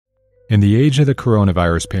In the age of the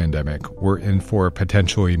coronavirus pandemic, we're in for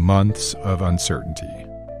potentially months of uncertainty.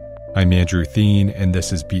 I'm Andrew Thien, and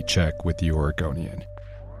this is Beat Check with The Oregonian.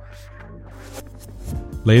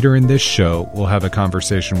 Later in this show, we'll have a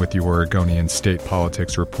conversation with The Oregonian state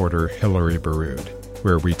politics reporter Hillary Baroud,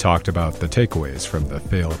 where we talked about the takeaways from the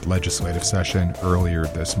failed legislative session earlier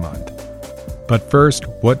this month. But first,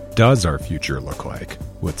 what does our future look like?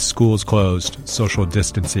 With schools closed, social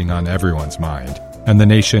distancing on everyone's mind, and the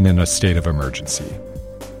nation in a state of emergency.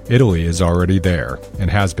 Italy is already there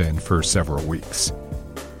and has been for several weeks.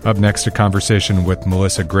 Up next, a conversation with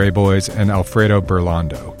Melissa Greyboys and Alfredo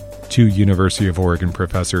Burlando, two University of Oregon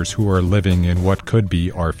professors who are living in what could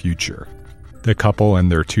be our future. The couple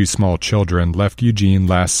and their two small children left Eugene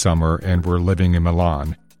last summer and were living in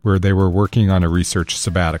Milan, where they were working on a research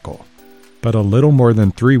sabbatical. But a little more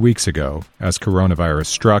than 3 weeks ago, as coronavirus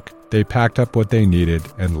struck, they packed up what they needed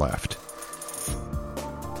and left.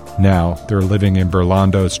 Now, they're living in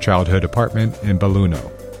Burlando's childhood apartment in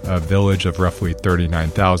Belluno, a village of roughly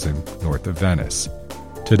 39,000 north of Venice.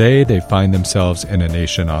 Today, they find themselves in a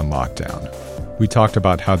nation on lockdown. We talked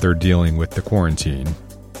about how they're dealing with the quarantine,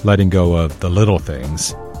 letting go of the little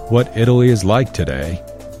things, what Italy is like today,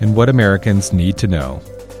 and what Americans need to know.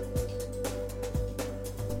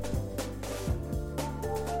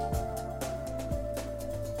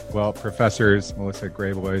 Well, Professors Melissa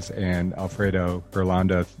Greyboys and Alfredo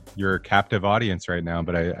Burlando, you're a captive audience right now,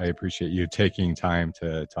 but I appreciate you taking time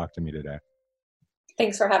to talk to me today.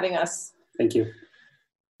 Thanks for having us. Thank you.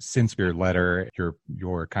 Since your letter,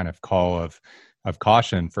 your kind of call of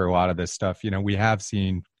caution for a lot of this stuff, we have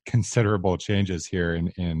seen considerable changes here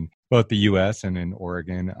in both the U.S. and in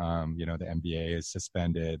Oregon. The NBA is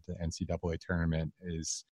suspended. The NCAA tournament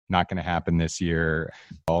is not going to happen this year.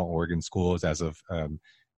 All Oregon schools, as of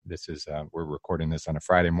we're recording this on a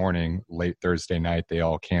Friday morning, late Thursday night, they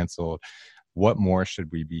all canceled. What more should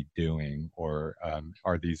we be doing, or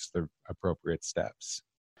are these the appropriate steps?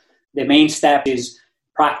 The main step is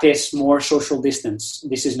practice more social distance.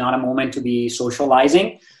 This is not a moment to be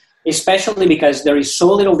socializing, especially because there is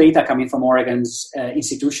so little data coming from Oregon's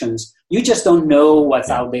institutions. You just don't know what's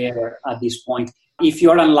out there at this point. If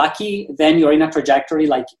you're unlucky, then you're in a trajectory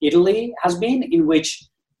like Italy has been, in which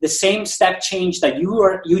the same step change that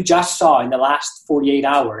you just saw in the last 48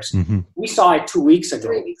 hours, we saw it 2 weeks ago.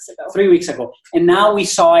 3 weeks ago. 3 weeks ago. And now we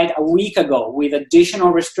saw it a week ago with additional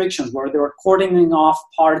restrictions where they were cordoning off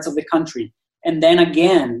parts of the country. And then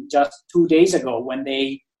again, just 2 days ago, when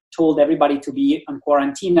they told everybody to be on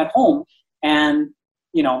quarantine at home. And,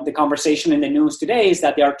 the conversation in the news today is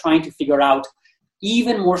that they are trying to figure out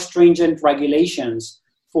even more stringent regulations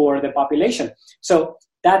for the population. So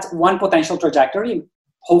that's one potential trajectory.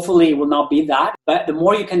 Hopefully it will not be that, but the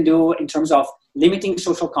more you can do in terms of limiting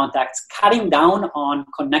social contacts, cutting down on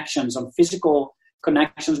connections, on physical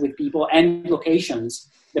connections with people and locations,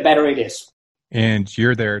 the better it is. And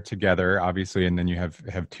you're there together, obviously, and then you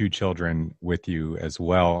have two children with you as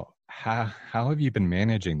well. How have you been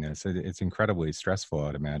managing this? It's incredibly stressful,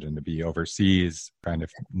 I'd imagine, to be overseas, trying to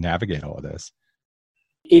navigate all of this.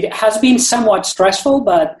 It has been somewhat stressful,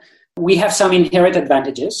 but we have some inherent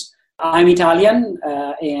advantages. I'm Italian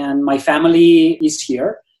and my family is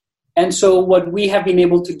here. And so what we have been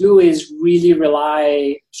able to do is really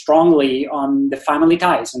rely strongly on the family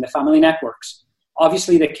ties and the family networks.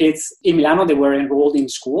 Obviously, the kids in Milano, they were enrolled in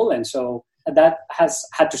school, and so that has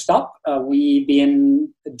had to stop. We've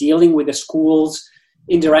been dealing with the schools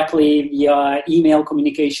indirectly via email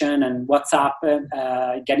communication and WhatsApp,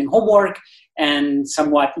 getting homework, and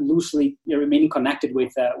somewhat loosely remaining connected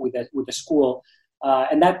with the school.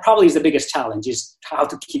 And that probably is the biggest challenge, is how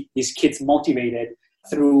to keep these kids motivated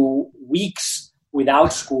through weeks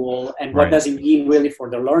without school, and what does it mean really for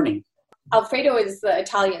their learning. Alfredo is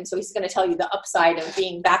Italian, so he's going to tell you the upside of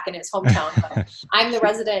being back in his hometown. But I'm the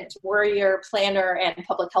resident warrior, planner, and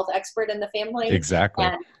public health expert in the family. Exactly.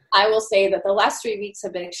 And I will say that the last 3 weeks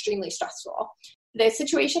have been extremely stressful. The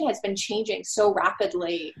situation has been changing so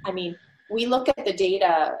rapidly. I mean, we look at the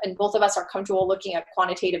data, and both of us are comfortable looking at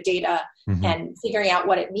quantitative data and figuring out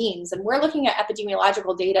what it means. And we're looking at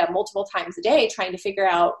epidemiological data multiple times a day, trying to figure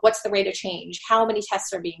out what's the rate of change, how many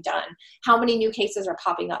tests are being done, how many new cases are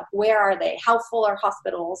popping up, where are they, how full are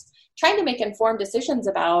hospitals, trying to make informed decisions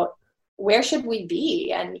about where should we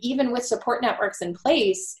be. And even with support networks in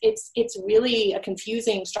place, it's really a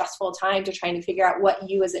confusing, stressful time to trying to figure out what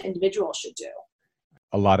you as an individual should do.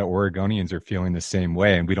 A lot of Oregonians are feeling the same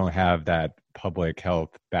way, and we don't have that public health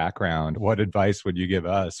background. What advice would you give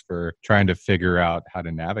us for trying to figure out how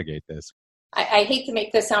to navigate this? I hate to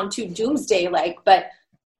make this sound too doomsday-like, but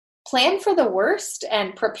plan for the worst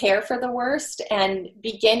and prepare for the worst and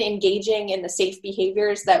begin engaging in the safe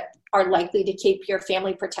behaviors that are likely to keep your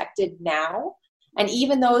family protected now. And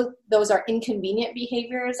even though those are inconvenient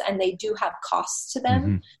behaviors and they do have costs to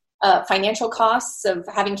them, financial costs of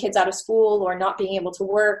having kids out of school or not being able to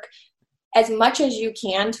work, as much as you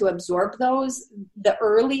can to absorb those, the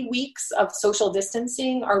early weeks of social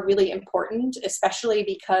distancing are really important, especially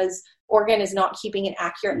because Oregon is not keeping an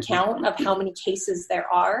accurate count of how many cases there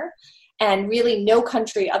are. And really no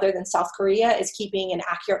country other than South Korea is keeping an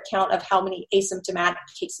accurate count of how many asymptomatic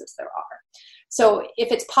cases there are. So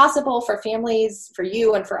if it's possible for families, for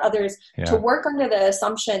you and for others to work under the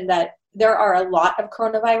assumption that there are a lot of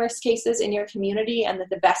coronavirus cases in your community and that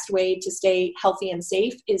the best way to stay healthy and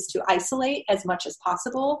safe is to isolate as much as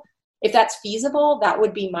possible. If that's feasible, that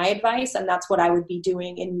would be my advice. And that's what I would be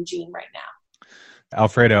doing in Eugene right now.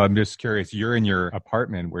 Alfredo, I'm just curious, you're in your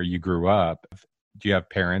apartment where you grew up. Do you have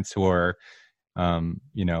parents who are,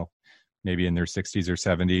 maybe in their 60s or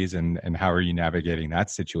 70s? And how are you navigating that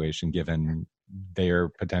situation given they're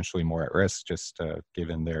potentially more at risk just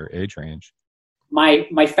given their age range? My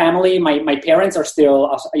family, my parents are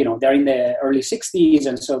still, they're in the early 60s,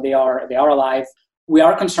 and so they are alive. We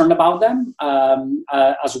are concerned about them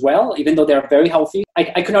as well, even though they're very healthy.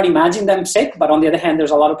 I could not imagine them sick, but on the other hand,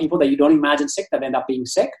 there's a lot of people that you don't imagine sick that end up being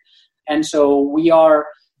sick. And so we are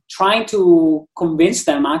trying to convince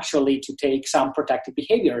them actually to take some protective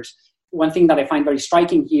behaviors. One thing that I find very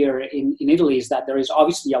striking here in Italy is that there is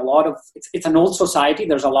obviously a lot of, it's an old society.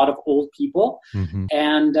 There's a lot of old people,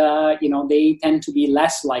 and they tend to be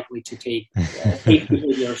less likely to take safe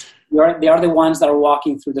behaviors. They are the ones that are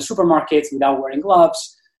walking through the supermarkets without wearing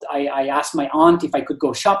gloves. I asked my aunt if I could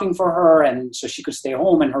go shopping for her, and so she could stay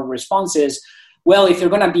home. And her response is, well, if you're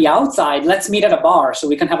going to be outside, let's meet at a bar so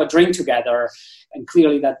we can have a drink together. And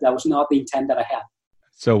clearly that was not the intent that I had.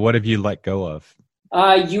 So what have you let go of?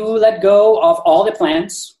 You let go of all the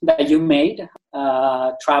plans that you made,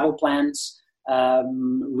 travel plans,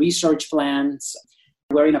 research plans.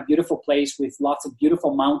 We're in a beautiful place with lots of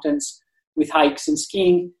beautiful mountains, with hikes and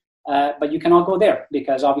skiing, but you cannot go there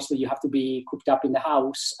because obviously you have to be cooped up in the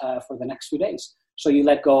house for the next few days. So you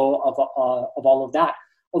let go of all of that.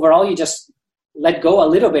 Overall, you just let go a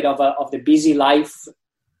little bit of the busy life,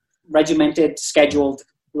 regimented, scheduled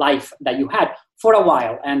life that you had for a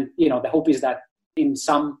while. And, the hope is that in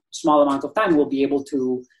some small amount of time, we'll be able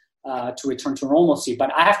to return to normalcy.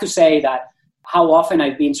 But I have to say that how often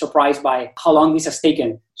I've been surprised by how long this has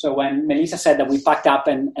taken. So when Melissa said that we packed up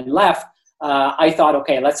and left, I thought,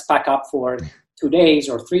 okay, let's pack up for 2 days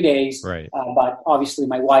or 3 days. Right. But obviously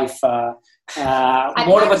my wife,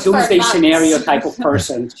 more of a doomsday scenario type of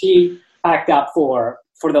person, she packed up for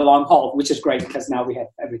the long haul, which is great because now we have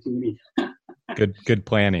everything we need. Good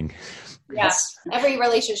planning. Yes. Every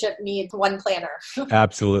relationship needs one planner.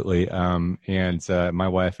 Absolutely. And my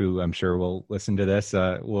wife, who I'm sure will listen to this,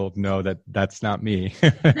 will know that that's not me.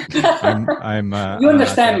 I'm you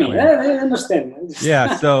understand me. I understand.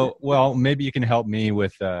 Yeah. So, well, maybe you can help me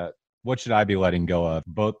with what should I be letting go of?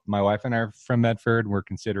 Both my wife and I are from Medford. We're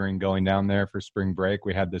considering going down there for spring break.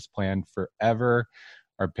 We had this planned forever.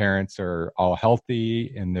 Our parents are all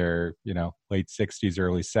healthy in their, late 60s,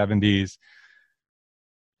 early 70s.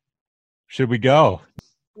 Should we go?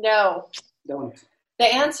 No. Don't. The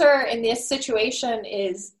answer in this situation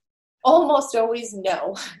is almost always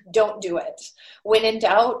no. Don't do it. When in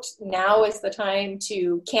doubt, now is the time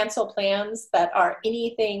to cancel plans that are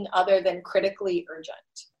anything other than critically urgent.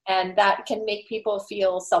 And that can make people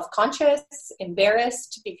feel self-conscious,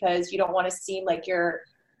 embarrassed, because you don't want to seem like you're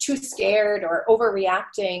too scared or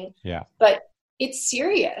overreacting. Yeah. But it's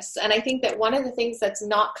serious. And I think that one of the things that's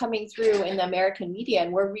not coming through in the American media,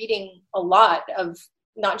 and we're reading a lot of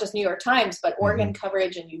not just New York Times, but Oregon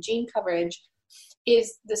coverage and Eugene coverage,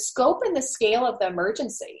 is the scope and the scale of the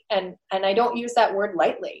emergency. And I don't use that word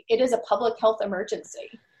lightly. It is a public health emergency.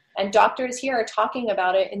 And doctors here are talking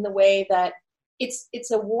about it in the way that it's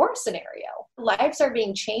a war scenario. Lives are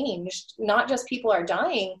being changed. Not just people are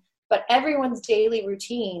dying, but everyone's daily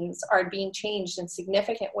routines are being changed in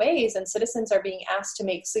significant ways, and citizens are being asked to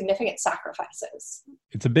make significant sacrifices.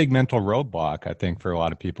 It's a big mental roadblock, I think, for a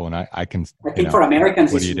lot of people. And I think for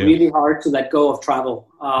Americans, it's really hard to let go of travel.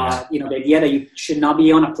 The idea that you should not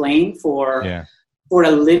be on a plane for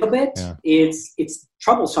a little bit, it's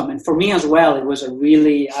troublesome. And for me as well, it was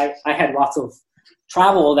I had lots of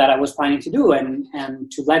travel that I was planning to do, and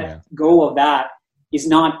to let go of that is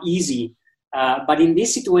not easy. But in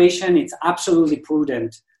this situation, it's absolutely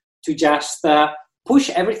prudent to just push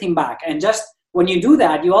everything back. And just when you do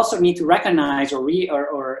that, you also need to recognize or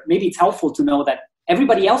maybe it's helpful to know that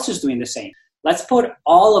everybody else is doing the same. Let's put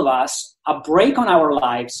all of us a break on our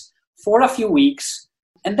lives for a few weeks,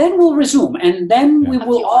 and then we'll resume. And then we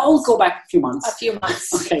will all go back a few months. A few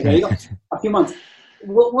months. Okay, there you go. A few months.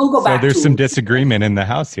 We'll go back. So there's some disagreement in the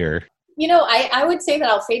house here. I would say that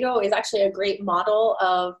Alfredo is actually a great model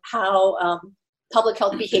of how public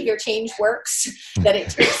health behavior change works, that it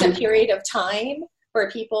takes a period of time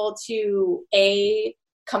for people to,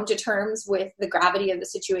 come to terms with the gravity of the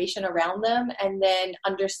situation around them, and then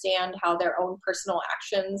understand how their own personal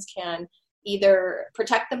actions can either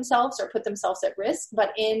protect themselves or put themselves at risk.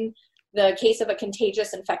 But in the case of a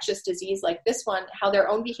contagious infectious disease like this one, how their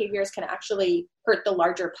own behaviors can actually hurt the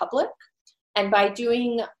larger public. And by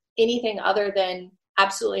doing anything other than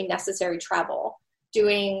absolutely necessary travel,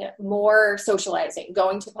 doing more socializing,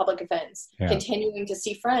 going to public events, continuing to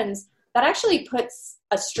see friends, that actually puts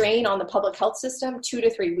a strain on the public health system 2 to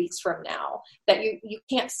 3 weeks from now that you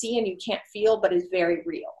can't see and you can't feel, but is very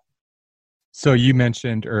real. So you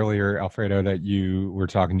mentioned earlier, Alfredo, that you were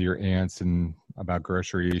talking to your aunts and about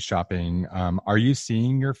grocery shopping. Are you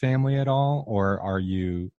seeing your family at all, or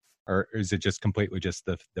is it just completely just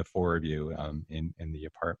the four of you in the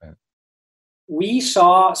apartment? We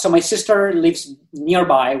saw, so my sister lives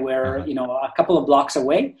nearby where, a couple of blocks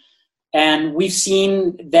away, and we've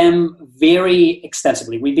seen them very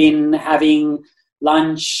extensively. We've been having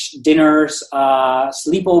lunch, dinners,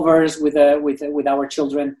 sleepovers with our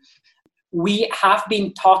children. We have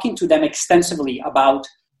been talking to them extensively about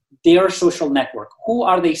their social network. Who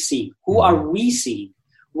are they seeing? Who are we seeing?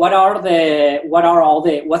 What's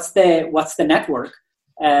the network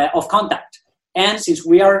of contact? And since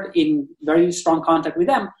we are in very strong contact with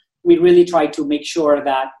them, we really try to make sure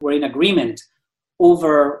that we're in agreement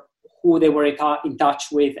over who they were in touch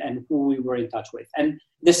with and who we were in touch with, and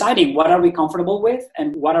deciding what are we comfortable with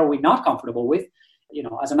and what are we not comfortable with.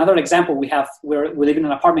 As another example, we live in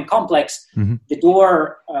an apartment complex. Mm-hmm. The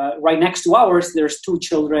door right next to ours, there's 2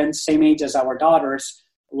 children, same age as our daughters,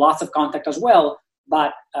 lots of contact as well.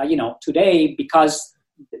 But, today, because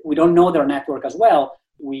we don't know their network as well,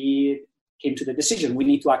 we came to the decision we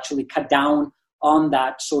need to actually cut down on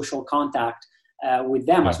that social contact with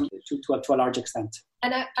them to a large extent.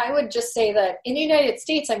 And I would just say that in the United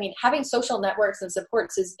States, having social networks and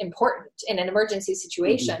supports is important in an emergency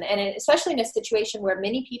situation. Mm-hmm. And especially in a situation where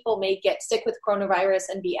many people may get sick with coronavirus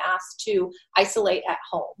and be asked to isolate at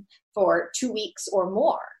home for 2 weeks or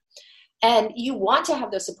more. And you want to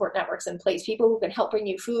have those support networks in place, people who can help bring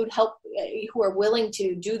you food, who are willing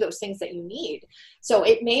to do those things that you need. So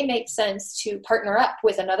it may make sense to partner up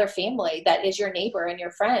with another family that is your neighbor and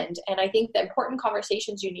your friend. And I think the important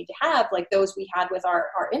conversations you need to have, like those we had with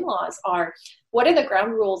our in-laws, are what are the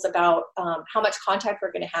ground rules about how much contact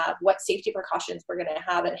we're going to have, what safety precautions we're going to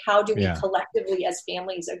have, and how do we collectively as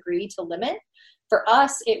families agree to limit? For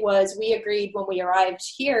us, it was we agreed when we arrived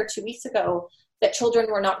here 2 weeks ago that children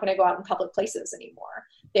were not going to go out in public places anymore.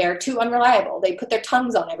 They're too unreliable. They put their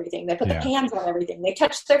tongues on everything. They put their hands on everything. They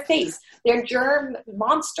touch their face. They're germ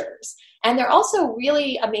monsters. And they're also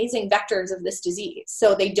really amazing vectors of this disease.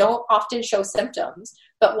 So they don't often show symptoms.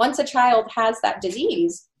 But once a child has that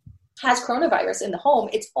disease, has coronavirus in the home,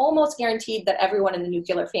 it's almost guaranteed that everyone in the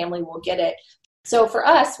nuclear family will get it. So for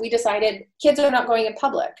us, we decided kids are not going in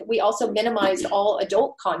public. We also minimized all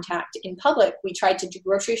adult contact in public. We tried to do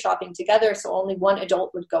grocery shopping together, so only one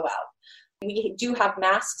adult would go out. We do have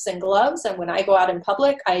masks and gloves, and when I go out in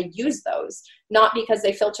public, I use those, not because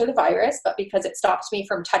they filter the virus, but because it stops me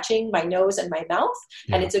from touching my nose and my mouth.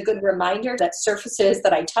 Yeah. And it's a good reminder that surfaces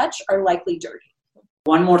that I touch are likely dirty.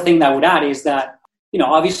 One more thing that I would add is that,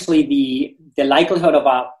 obviously the likelihood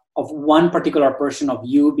of one particular person, of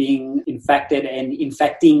you being infected and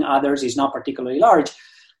infecting others, is not particularly large.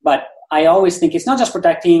 But I always think it's not just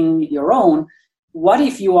protecting your own. What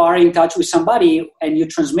if you are in touch with somebody and you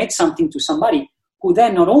transmit something to somebody who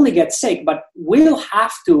then not only gets sick, but will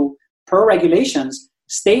have to, per regulations,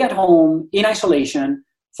 stay at home in isolation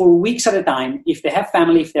for weeks at a time? If they have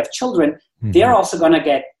family, if they have children, they're also going to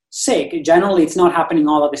get sick. Generally, it's not happening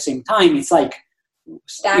all at the same time. It's like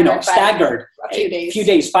staggered. A few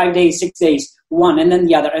days. 5 days, 6 days, one, and then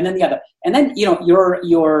the other, and then the other. And then, your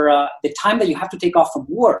the time that you have to take off from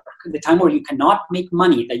work, the time where you cannot make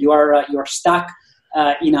money, that you're stuck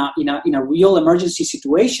in a real emergency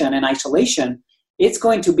situation and isolation, it's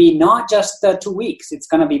going to be not just 2 weeks. It's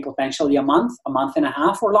going to be potentially a month and a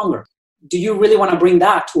half, or longer. Do you really want to bring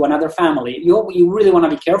that to another family? You really want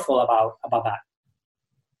to be careful about that.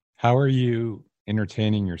 How are you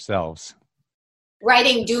entertaining yourselves?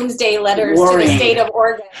 Writing doomsday letters to the state of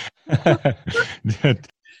Oregon.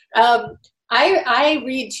 I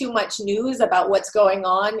read too much news about what's going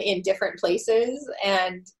on in different places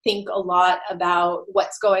and think a lot about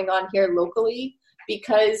what's going on here locally,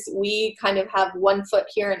 because we kind of have one foot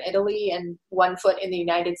here in Italy and one foot in the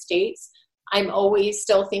United States. I'm always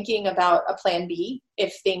still thinking about a plan B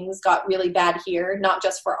if things got really bad here, not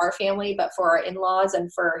just for our family, but for our in-laws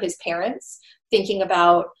and for his parents, thinking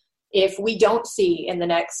about if we don't see in the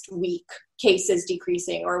next week cases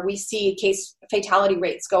decreasing, or we see case fatality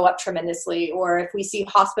rates go up tremendously, or if we see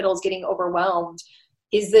hospitals getting overwhelmed,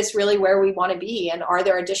 is this really where we want to be? And are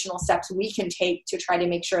there additional steps we can take to try to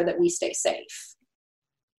make sure that we stay safe?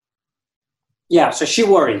 Yeah, so she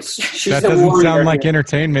worries. That doesn't sound like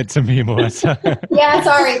entertainment to me, Melissa. Yeah,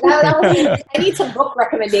 sorry. I need some book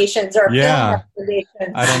recommendations or film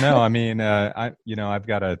recommendations. I don't know. I mean, I've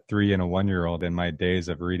got a 3 and a 1-year-old, and my days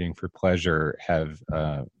of reading for pleasure have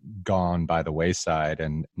gone by the wayside.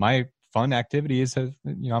 And my fun activities have,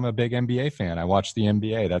 I'm a big NBA fan. I watch the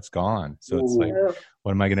NBA. That's gone. So it's like,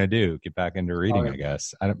 what am I going to do? Get back into reading, I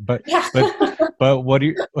guess. But what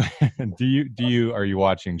do you are you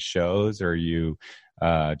watching shows, or are you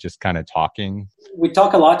just kind of talking? We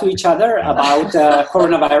talk a lot to each other about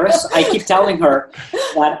coronavirus. I keep telling her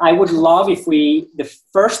that I would love if the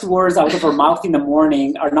first words out of her mouth in the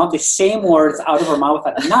morning are not the same words out of her mouth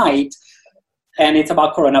at night, and it's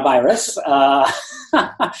about coronavirus.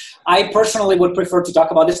 I personally would prefer to talk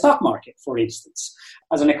about the stock market, for instance.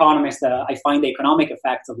 As an economist, I find the economic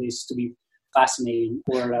effects of this to be fascinating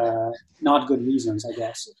for not good reasons, I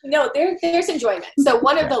guess. No, there's enjoyment. So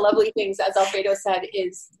one of the lovely things, as Alfredo said,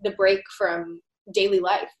 is the break from daily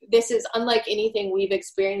life. This is unlike anything we've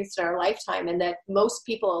experienced in our lifetime, and that most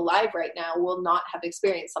people alive right now will not have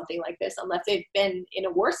experienced something like this unless they've been in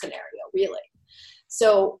a war scenario, really.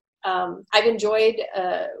 So I've enjoyed,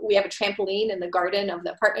 we have a trampoline in the garden of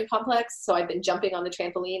the apartment complex. So I've been jumping on the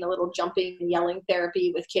trampoline, a little jumping and yelling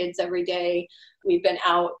therapy with kids every day. We've been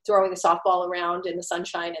out throwing the softball around in the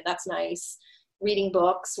sunshine, and that's nice. Reading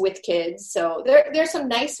books with kids. So there's some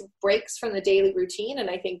nice breaks from the daily routine.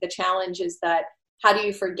 And I think the challenge is that how do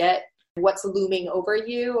you forget what's looming over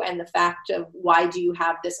you, and the fact of why do you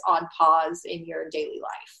have this odd pause in your daily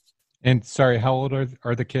life? And sorry, how old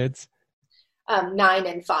are the kids? 9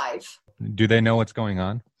 and 5. Do they know what's going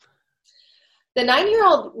on? The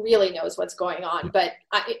 9-year-old really knows what's going on, but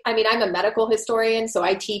I mean, I'm a medical historian, so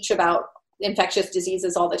I teach about infectious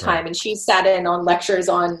diseases all the time. Right. And she sat in on lectures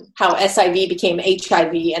on how SIV became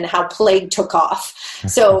HIV and how plague took off.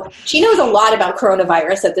 So she knows a lot about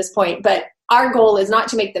coronavirus at this point, but our goal is not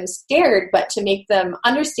to make them scared, but to make them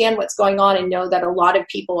understand what's going on and know that a lot of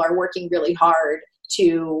people are working really hard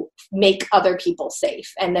to make other people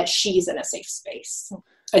safe, and that she's in a safe space.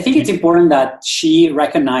 I think it's important that she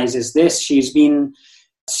recognizes this. She's been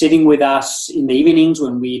sitting with us in the evenings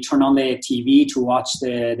when we turn on the TV to watch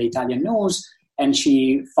the Italian news, and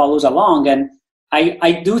she follows along. And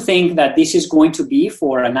I do think that this is going to be,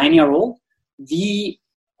 for a 9-year-old, the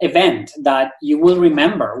event that you will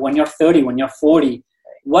remember when you're 30, when you're 40.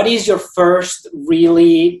 What is your first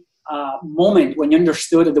really moment when you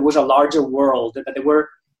understood that there was a larger world, that there were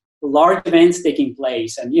large events taking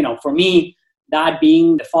place? And, for me, that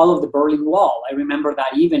being the fall of the Berlin Wall, I remember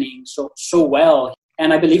that evening so well.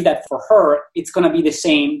 And I believe that for her, it's going to be the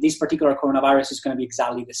same. This particular coronavirus is going to be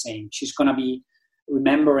exactly the same. She's going to be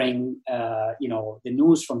remembering, the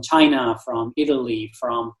news from China, from Italy,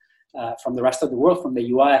 from the rest of the world, from the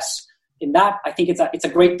U.S. And that, I think it's a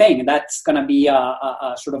great thing. And that's going to be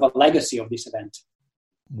a sort of a legacy of this event.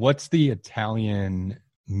 What's the Italian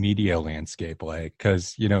media landscape like?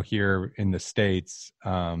 Because, here in the States,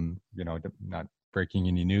 not breaking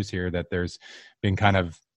any news here, that there's been kind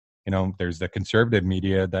of, there's the conservative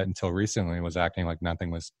media that until recently was acting like nothing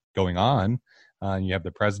was going on. You have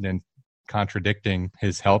the president contradicting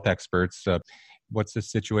his health experts. What's the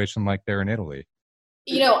situation like there in Italy?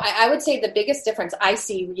 I would say the biggest difference I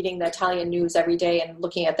see reading the Italian news every day and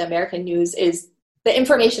looking at the American news is the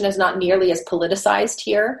information is not nearly as politicized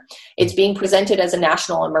here. It's being presented as a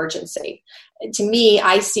national emergency. To me,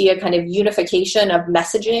 I see a kind of unification of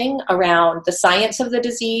messaging around the science of the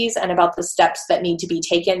disease and about the steps that need to be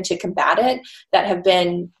taken to combat it that have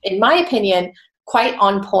been, in my opinion, quite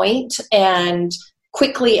on point and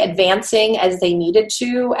quickly advancing as they needed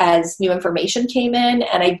to as new information came in.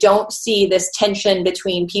 And I don't see this tension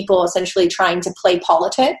between people essentially trying to play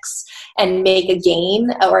politics and make a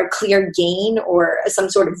gain or a clear gain or some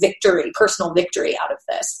sort of victory, personal victory out of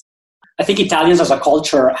this. I think Italians as a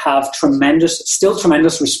culture have still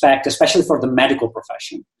tremendous respect, especially for the medical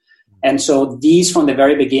profession. And so these, from the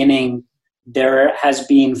very beginning, there has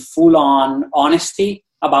been full-on honesty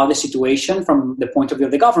about the situation from the point of view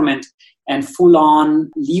of the government, and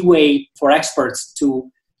full-on leeway for experts to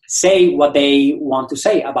say what they want to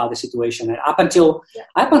say about the situation. And up until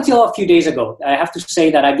a few days ago, I have to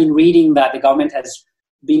say that I've been reading that the government has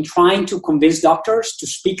been trying to convince doctors to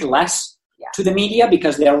speak less to the media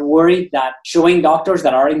because they are worried that showing doctors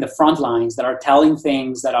that are in the front lines, that are telling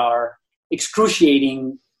things that are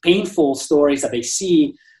excruciating, painful stories that they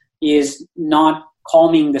see, is not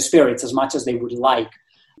calming the spirits as much as they would like.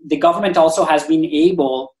 The government also has been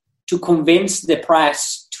able to convince the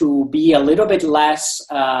press to be a little bit less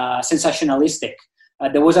sensationalistic.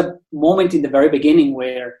 There was a moment in the very beginning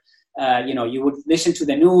where you would listen to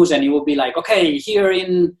the news and you would be like, okay, here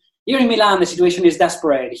in Milan the situation is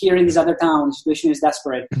desperate. Here in this other town the situation is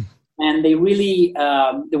desperate. And they really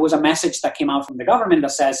there was a message that came out from the government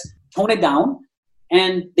that says tone it down,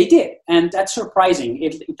 and they did, and that's surprising.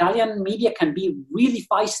 Italian media can be really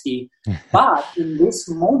feisty, but in this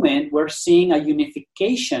moment we're seeing a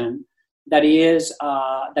unification that is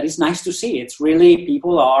nice to see. It's really,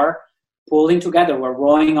 people are pulling together. We're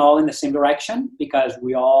rowing all in the same direction because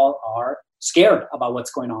we all are scared about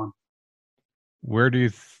what's going on. Where do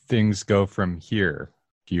things go from here?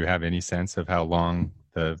 Do you have any sense of how long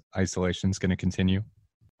the isolation is going to continue?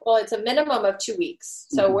 Well, it's a minimum of 2 weeks.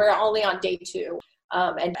 So we're only on day 2.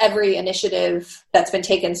 And every initiative that's been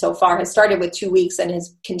taken so far has started with 2 weeks and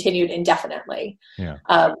has continued indefinitely. Yeah.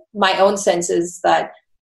 My own sense is that,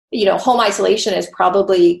 home isolation is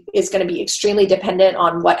going to be extremely dependent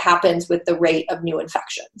on what happens with the rate of new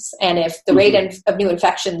infections. And if the rate of new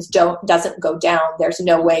infections doesn't go down, there's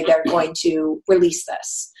no way they're going to release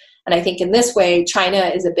this. And I think in this way,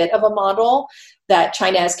 China is a bit of a model that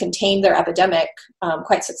China has contained their epidemic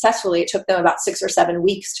quite successfully. It took them about 6 or 7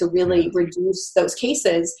 weeks to really reduce those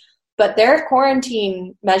cases, but their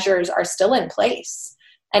quarantine measures are still in place.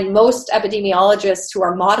 And most epidemiologists who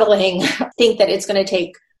are modeling think that it's going to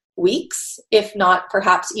take weeks, if not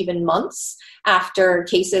perhaps even months, after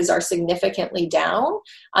cases are significantly down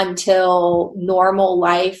until normal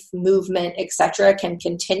life, movement, etc., can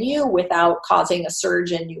continue without causing a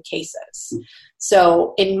surge in new cases.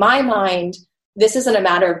 So in my mind, this isn't a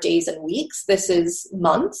matter of days and weeks. This is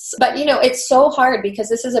months. But, it's so hard because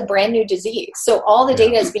this is a brand new disease. So all the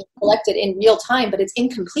data is being collected in real time, but it's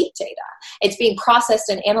incomplete data. It's being processed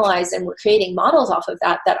and analyzed, and we're creating models off of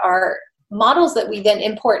that are models that we then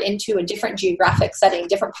import into a different geographic setting,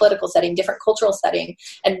 different political setting, different cultural setting.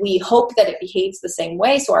 And we hope that it behaves the same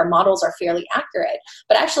way, so our models are fairly accurate.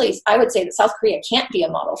 But actually, I would say that South Korea can't be a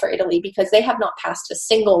model for Italy because they have not passed a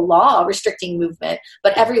single law restricting movement,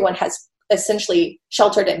 but everyone has essentially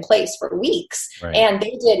sheltered in place for weeks. Right. And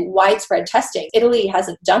they did widespread testing. Italy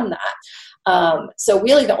hasn't done that. So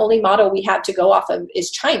really the only model we have to go off of is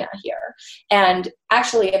China here. And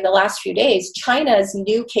actually in the last few days, China's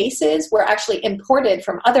new cases were actually imported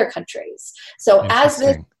from other countries. So as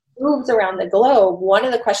this moves around the globe, one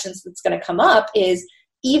of the questions that's going to come up is,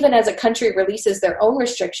 even as a country releases their own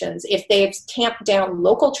restrictions, if they've tamped down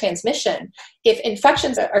local transmission, if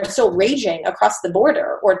infections are still raging across the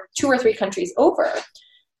border or 2 or 3 countries over,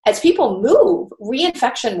 as people move,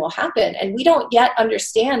 reinfection will happen. And we don't yet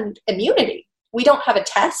understand immunity. We don't have a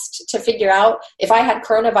test to figure out if I had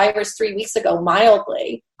coronavirus 3 weeks ago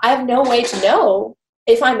mildly. I have no way to know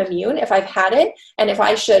if I'm immune, if I've had it, and if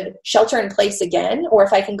I should shelter in place again, or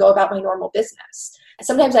if I can go about my normal business.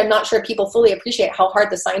 Sometimes I'm not sure people fully appreciate how hard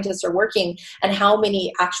the scientists are working and how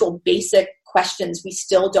many actual basic questions we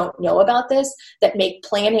still don't know about this that make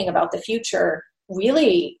planning about the future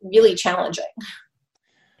really, really challenging.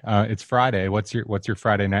 It's Friday. What's your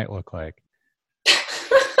Friday night look like?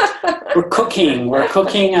 We're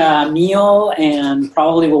cooking a meal, and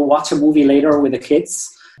probably we'll watch a movie later with the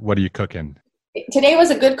kids. What are you cooking? Today was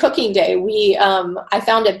a good cooking day. I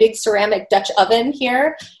found a big ceramic Dutch oven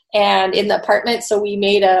here and in the apartment, so we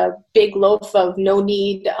made a big loaf of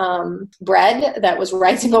no-knead bread that was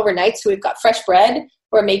rising overnight. So we've got fresh bread.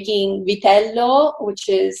 We're making vitello, which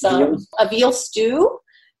is a veal stew,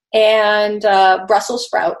 and Brussels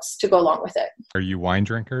sprouts to go along with it. Are you wine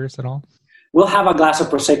drinkers at all? We'll have a glass of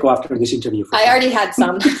Prosecco after this interview. I already had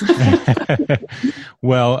some.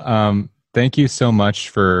 Well, thank you so much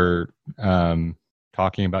for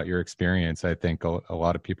talking about your experience. I think a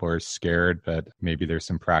lot of people are scared, but maybe there's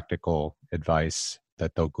some practical advice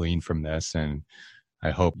that they'll glean from this. And I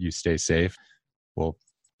hope you stay safe. We'll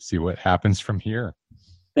see what happens from here.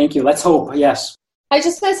 Thank you. Let's hope. Yes. I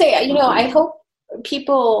just want to say, I hope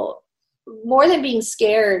people, more than being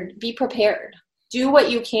scared, be prepared. Do what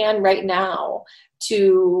you can right now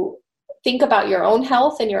to think about your own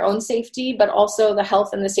health and your own safety, but also the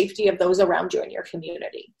health and the safety of those around you in your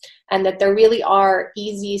community. And that there really are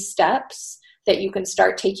easy steps that you can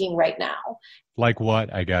start taking right now. Like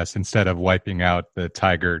what, I guess, instead of wiping out the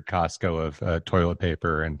Tiger Costco of toilet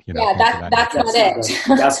paper and, that's not it.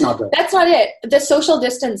 That's not it. That's not it. The social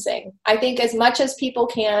distancing. I think as much as people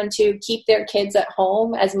can to keep their kids at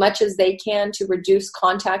home, as much as they can to reduce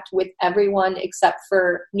contact with everyone except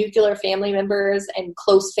for nuclear family members and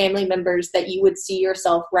close family members that you would see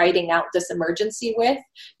yourself writing out this emergency with,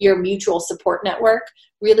 your mutual support network,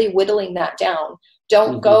 really whittling that down.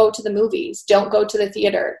 Don't go to the movies. Don't go to the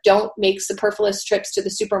theater. Don't make superfluous trips to the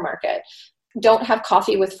supermarket. Don't have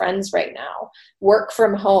coffee with friends right now. Work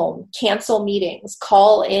from home. Cancel meetings.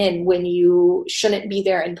 Call in when you shouldn't be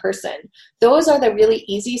there in person. Those are the really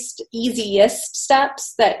easiest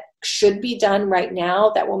steps that should be done right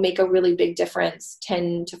now that will make a really big difference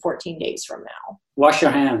 10 to 14 days from now. Wash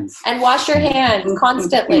your hands. And wash your hands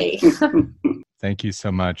constantly. Thank you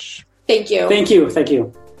so much. Thank you. Thank you. Thank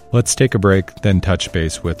you. Let's take a break, then touch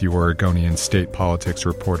base with your Oregonian state politics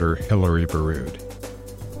reporter, Hillary Baroud.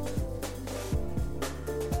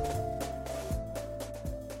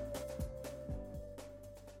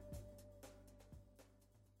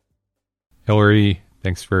 Hillary,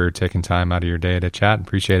 thanks for taking time out of your day to chat.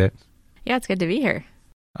 Appreciate it. Yeah, it's good to be here.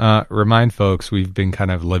 Remind folks, we've been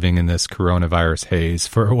kind of living in this coronavirus haze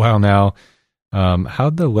for a while now.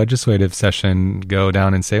 How'd the legislative session go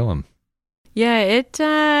down in Salem? Yeah,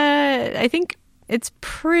 I think it's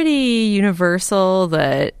pretty universal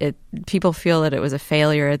that people feel that it was a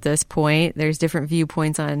failure at this point. There's different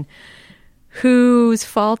viewpoints on whose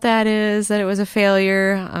fault that is, that it was a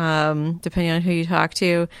failure, depending on who you talk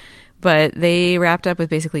to. But they wrapped up with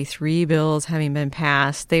basically 3 bills having been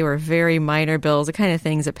passed. They were very minor bills, the kind of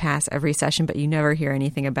things that pass every session, but you never hear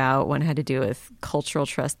anything about. One had to do with cultural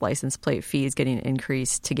trust license plate fees getting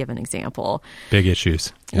increased, to give an example. Big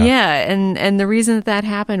issues. Yeah, and the reason that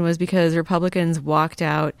happened was because Republicans walked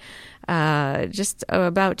out just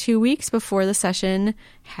about 2 weeks before the session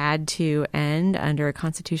had to end under a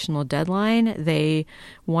constitutional deadline. They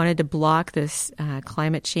wanted to block this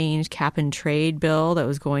climate change cap and trade bill that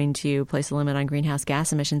was going to place a limit on greenhouse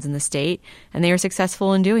gas emissions in the state, and they were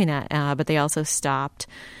successful in doing that. But they also stopped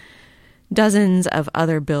dozens of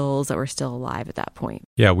other bills that were still alive at that point.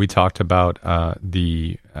 Yeah, we talked about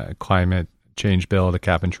the climate change bill, the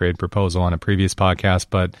cap and trade proposal on a previous podcast,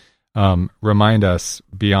 but remind us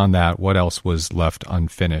beyond that, what else was left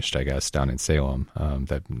unfinished, I guess, down in Salem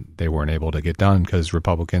that they weren't able to get done because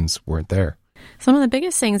Republicans weren't there? Some of the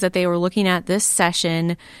biggest things that they were looking at this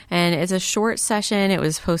session, and it's a short session, it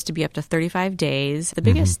was supposed to be up to 35 days. The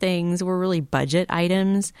biggest things were really budget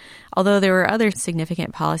items, although there were other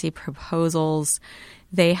significant policy proposals.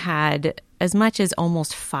 They had as much as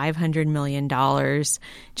almost $500 million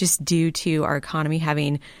just due to our economy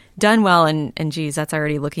having done well. And geez, that's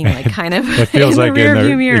already looking like kind of it feels in like the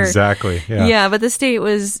rearview mirror. Exactly. Yeah, but the state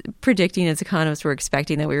was predicting, its economists were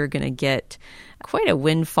expecting that we were going to get quite a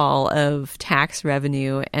windfall of tax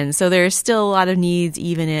revenue. And so there's still a lot of needs,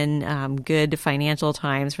 even in good financial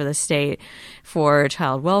times for the state, for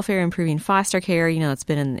child welfare, improving foster care. You know, it's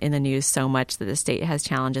been in the news so much that the state has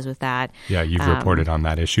challenges with that. Yeah, you've reported on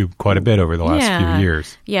that issue quite a bit over the last few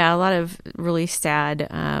years. Yeah, a lot of really sad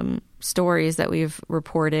stories that we've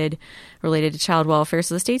reported related to child welfare.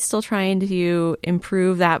 So the state's still trying to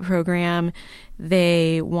improve that program.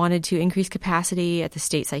 They wanted to increase capacity at the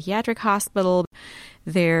state psychiatric hospital.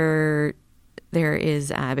 There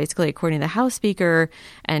is basically, according to the House Speaker,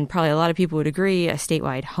 and probably a lot of people would agree, a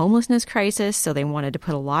statewide homelessness crisis. So they wanted to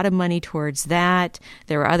put a lot of money towards that.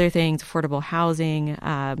 There were other things, affordable housing,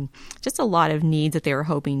 just a lot of needs that they were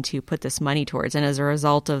hoping to put this money towards. And as a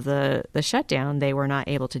result of the shutdown, they were not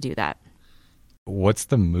able to do that. What's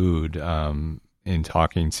the mood in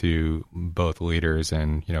talking to both leaders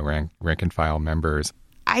and, rank and file members?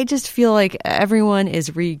 I just feel like everyone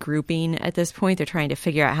is regrouping at this point. They're trying to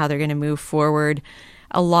figure out how they're going to move forward.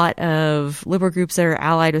 A lot of liberal groups that are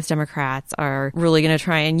allied with Democrats are really going to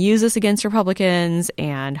try and use this against Republicans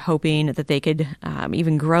and hoping that they could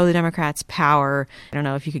even grow the Democrats' power. I don't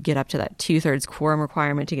know if you could get up to that 2/3 quorum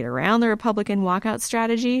requirement to get around the Republican walkout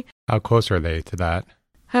strategy. How close are they to that?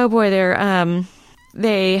 Oh boy,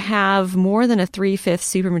 they have more than a 3/5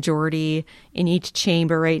 supermajority in each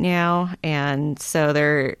chamber right now, and so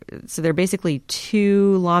they're basically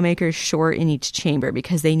 2 lawmakers short in each chamber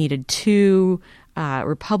because they needed 2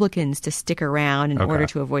 Republicans to stick around in order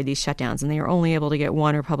to avoid these shutdowns, and they are only able to get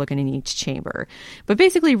 1 Republican in each chamber. But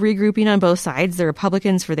basically regrouping on both sides. The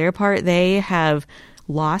Republicans, for their part, they have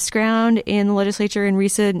lost ground in the legislature in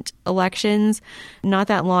recent elections. Not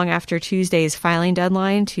that long after Tuesday's filing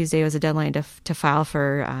deadline, Tuesday was a deadline to file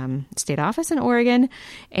for state office in Oregon,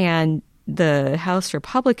 and the House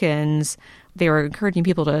Republicans, they were encouraging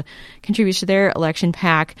people to contribute to their election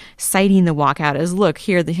PAC, citing the walkout as, look,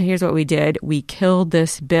 here's what we did. We killed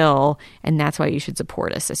this bill, and that's why you should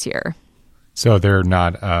support us this year. So they're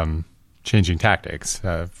not changing tactics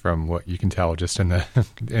from what you can tell just in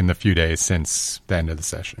the few days since the end of the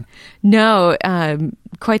session. No,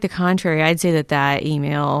 quite the contrary. I'd say that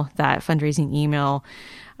email, that fundraising email,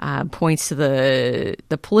 points to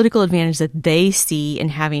the political advantage that they see in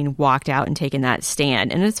having walked out and taken that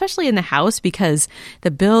stand. And especially in the House, because the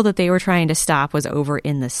bill that they were trying to stop was over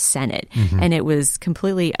in the Senate. Mm-hmm. And it was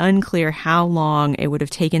completely unclear how long it would have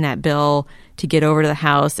taken that bill to get over to the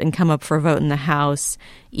House and come up for a vote in the House,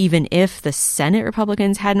 even if the Senate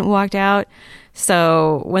Republicans hadn't walked out.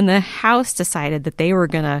 So when the House decided that they were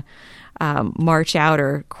going to march out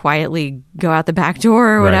or quietly go out the back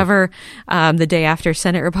door or whatever, the day after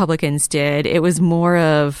Senate Republicans did, it was more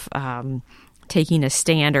of taking a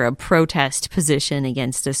stand or a protest position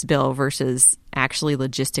against this bill versus actually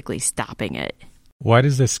logistically stopping it. Why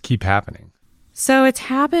does this keep happening? So it's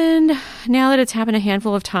happened, now that it's happened a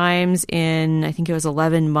handful of times in, I think it was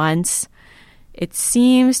 11 months, it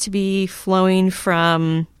seems to be flowing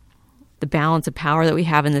from the balance of power that we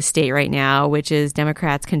have in the state right now, which is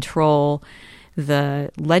Democrats control the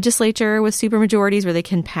legislature with supermajorities where they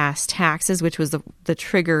can pass taxes, which was the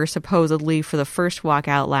trigger supposedly for the first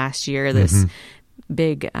walkout last year, this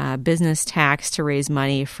big business tax to raise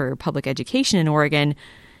money for public education in Oregon.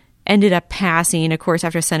 Ended up passing, of course,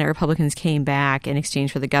 after Senate Republicans came back in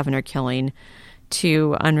exchange for the governor killing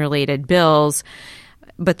two unrelated bills.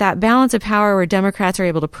 But that balance of power where Democrats are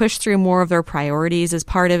able to push through more of their priorities as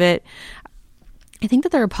part of it, I think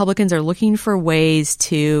that the Republicans are looking for ways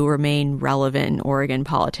to remain relevant in Oregon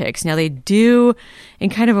politics. Now, they do,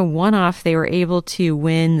 in kind of a one-off, they were able to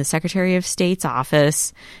win the Secretary of State's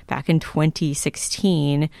office back in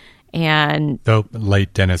 2016. And the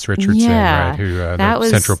late Dennis Richardson, right? Who the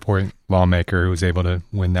Central Point lawmaker who was able to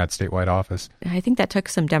win that statewide office. I think that took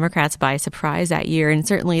some Democrats by surprise that year. And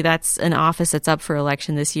certainly that's an office that's up for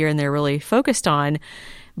election this year and they're really focused on.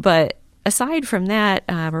 But aside from that,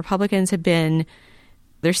 Republicans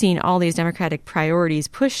they're seeing all these Democratic priorities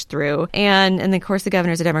pushed through. And of course, the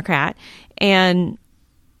governor's a Democrat. And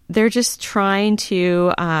they're just trying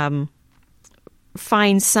to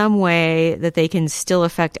find some way that they can still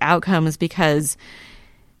affect outcomes, because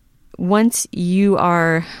once you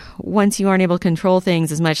aren't able to control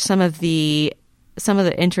things as much, some of the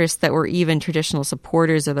interests that were even traditional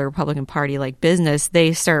supporters of the Republican Party, like business,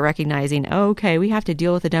 they start recognizing, okay, we have to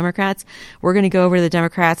deal with the Democrats. We're going to go over to the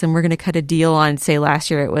Democrats and we're going to cut a deal on, say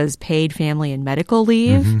last year it was paid family and medical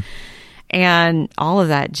leave. Mm-hmm. And all of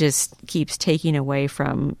that just keeps taking away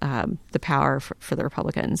from the power for the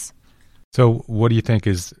Republicans. So what do you think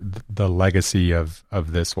is the legacy of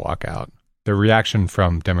this walkout? The reaction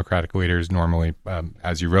from Democratic leaders normally,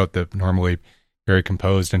 as you wrote, normally very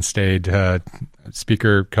composed and staid.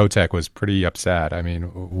 Speaker Kotek was pretty upset. I mean,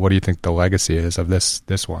 what do you think the legacy is of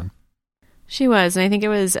this one? She was, and I think it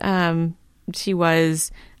was she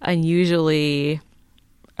was unusually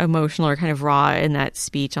emotional or kind of raw in that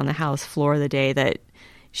speech on the House floor the day that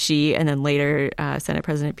she and then later Senate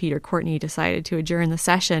President Peter Courtney decided to adjourn the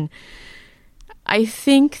session. I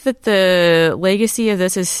think that the legacy of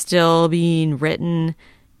this is still being written.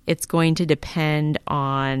 It's going to depend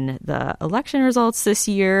on the election results this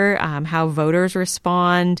year, how voters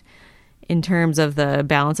respond in terms of the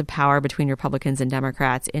balance of power between Republicans and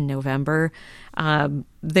Democrats in November.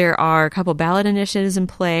 There are a couple ballot initiatives in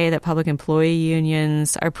play that public employee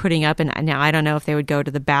unions are putting up. And now I don't know if they would go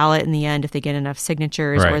to the ballot in the end if they get enough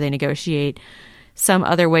signatures, or they negotiate some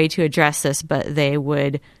other way to address this, but they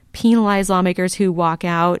would penalize lawmakers who walk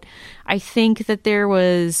out. I think that there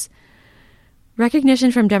was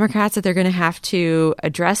recognition from Democrats that they're going to have to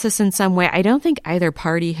address this in some way. I don't think either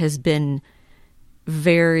party has been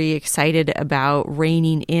very excited about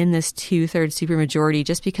reining in this 2/3 supermajority,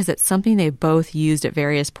 just because it's something they both used at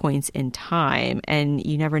various points in time, and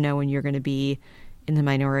you never know when you're going to be in the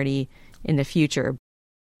minority in the future.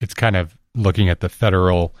 It's kind of looking at the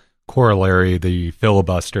federal corollary, the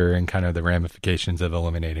filibuster, and kind of the ramifications of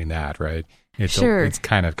eliminating that, right? It's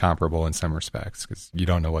kind of comparable in some respects because you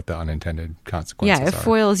don't know what the unintended consequences are. Yeah, it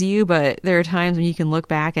foils you, but there are times when you can look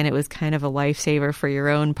back and it was kind of a lifesaver for your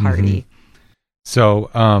own party. Mm-hmm.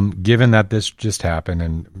 So given that this just happened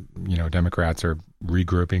and, Democrats are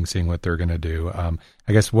regrouping, seeing what they're going to do,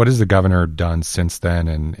 I guess what has the governor done since then,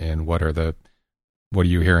 and what are the what are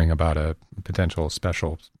you hearing about a potential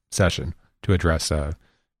special session to address the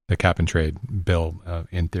cap and trade bill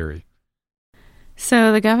in theory?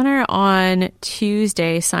 So the governor on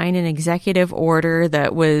Tuesday signed an executive order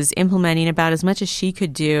that was implementing about as much as she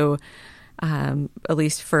could do, at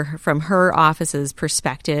least from her office's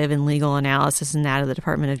perspective and legal analysis and that of the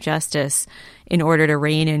Department of Justice, in order to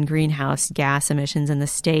rein in greenhouse gas emissions in the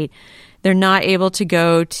state. They're not able to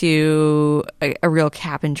go to a real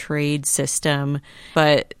cap and trade system,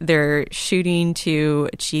 but they're shooting to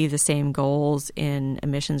achieve the same goals in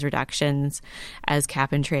emissions reductions as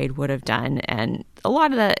cap and trade would have done. And a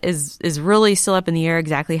lot of that is really still up in the air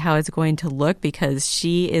exactly how it's going to look, because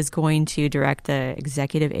she is going to direct the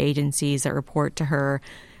executive agencies that report to her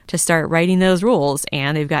to start writing those rules.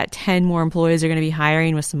 And they've got 10 more employees they're going to be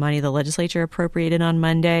hiring with some money the legislature appropriated on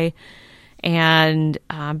Monday. And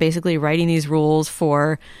basically writing these rules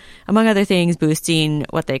for, among other things, boosting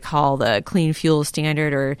what they call the clean fuel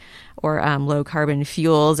standard or low carbon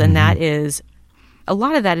fuels. And that is, a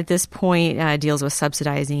lot of that at this point deals with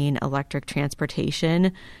subsidizing electric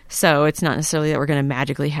transportation. So it's not necessarily that we're going to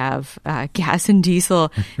magically have gas and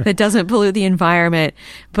diesel that doesn't pollute the environment,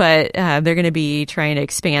 but they're going to be trying to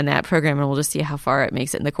expand that program, and we'll just see how far it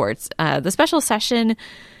makes it in the courts. The special session,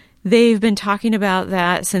 they've been talking about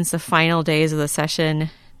that since the final days of the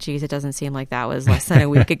session. Geez, it doesn't seem like that was less than a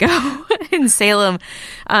week ago in Salem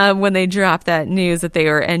when they dropped that news that they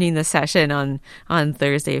were ending the session on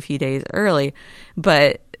Thursday, a few days early.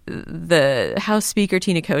 But the House Speaker,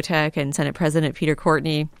 Tina Kotek, and Senate President Peter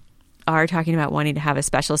Courtney are talking about wanting to have a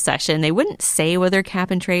special session. They wouldn't say whether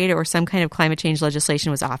cap and trade or some kind of climate change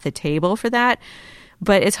legislation was off the table for that,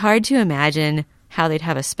 but it's hard to imagine how they'd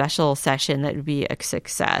have a special session that would be a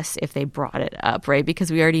success if they brought it up, right?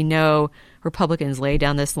 Because we already know Republicans lay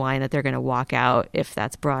down this line that they're going to walk out if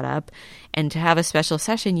that's brought up. And to have a special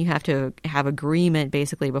session, you have to have agreement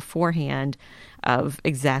basically beforehand of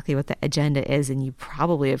exactly what the agenda is, and you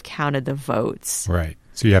probably have counted the votes. Right.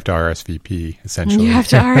 So you have to RSVP, essentially. You have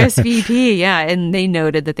to RSVP, yeah. And they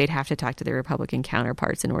noted that they'd have to talk to their Republican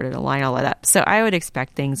counterparts in order to line all that up. So I would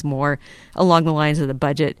expect things more along the lines of the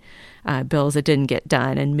budget bills that didn't get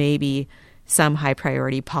done, and maybe some high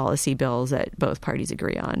priority policy bills that both parties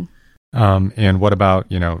agree on. And what about,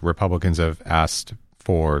 Republicans have asked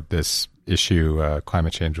for this issue,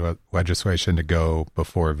 climate change legislation, to go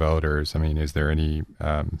before voters. I mean, is there any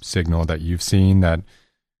signal that you've seen that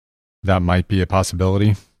might be a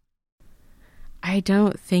possibility? I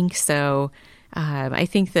don't think so. I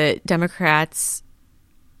think that Democrats'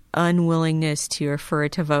 unwillingness to refer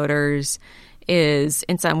it to voters is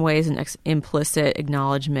in some ways an implicit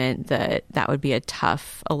acknowledgement that that would be a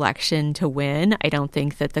tough election to win. I don't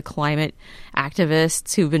think that the climate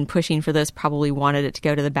activists who've been pushing for this probably wanted it to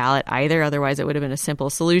go to the ballot either. Otherwise, it would have been a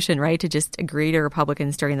simple solution, right? To just agree to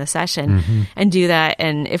Republicans during the session and do that.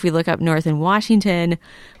 And if we look up north in Washington, a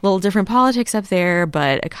little different politics up there,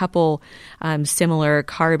 but a couple similar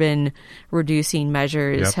carbon reducing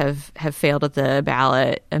measures have failed at the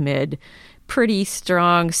ballot amid pretty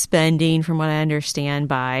strong spending, from what I understand,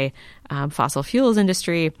 by fossil fuels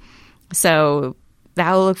industry. So the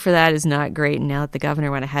outlook for that is not great. And now that the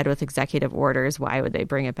governor went ahead with executive orders, why would they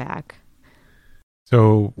bring it back?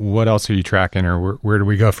 So what else are you tracking, or where do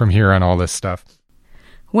we go from here on all this stuff?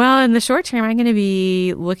 Well, in the short term, I'm going to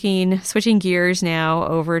be switching gears now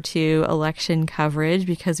over to election coverage,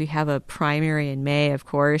 because we have a primary in May, of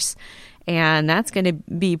course. And that's going to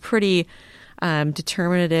be pretty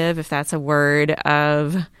determinative, if that's a word,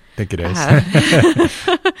 of I think it is.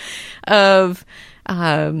 of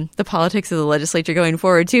the politics of the legislature going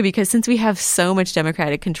forward too, because since we have so much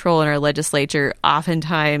Democratic control in our legislature,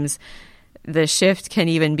 oftentimes the shift can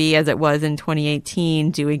even be as it was in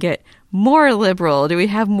 2018. Do we get more liberal? Do we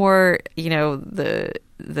have more, the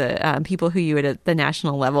people who you would at the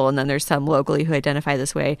national level, and then there's some locally who identify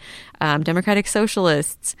this way, Democratic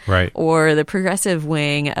socialists, right, or the progressive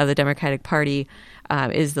wing of the Democratic Party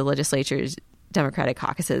is the legislature's Democratic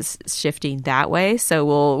caucuses shifting that way. So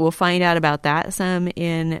we'll find out about that some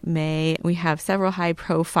in May. We have several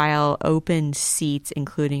high-profile open seats,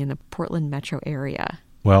 including in the Portland metro area.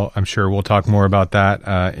 Well, I'm sure we'll talk more about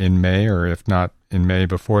that in May, or if not in May,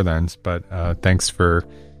 before then. But thanks for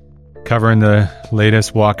covering the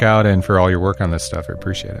latest walkout and for all your work on this stuff. I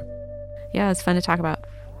appreciate it. Yeah, it's fun to talk about.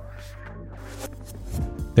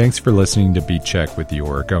 Thanks for listening to Beat Check with the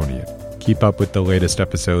Oregonian. Keep up with the latest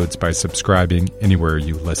episodes by subscribing anywhere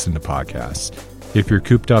you listen to podcasts. If you're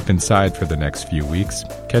cooped up inside for the next few weeks,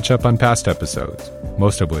 catch up on past episodes,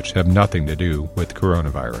 most of which have nothing to do with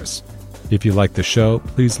coronavirus. If you like the show,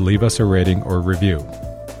 please leave us a rating or review.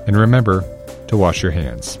 And remember to wash your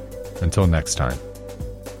hands. Until next time.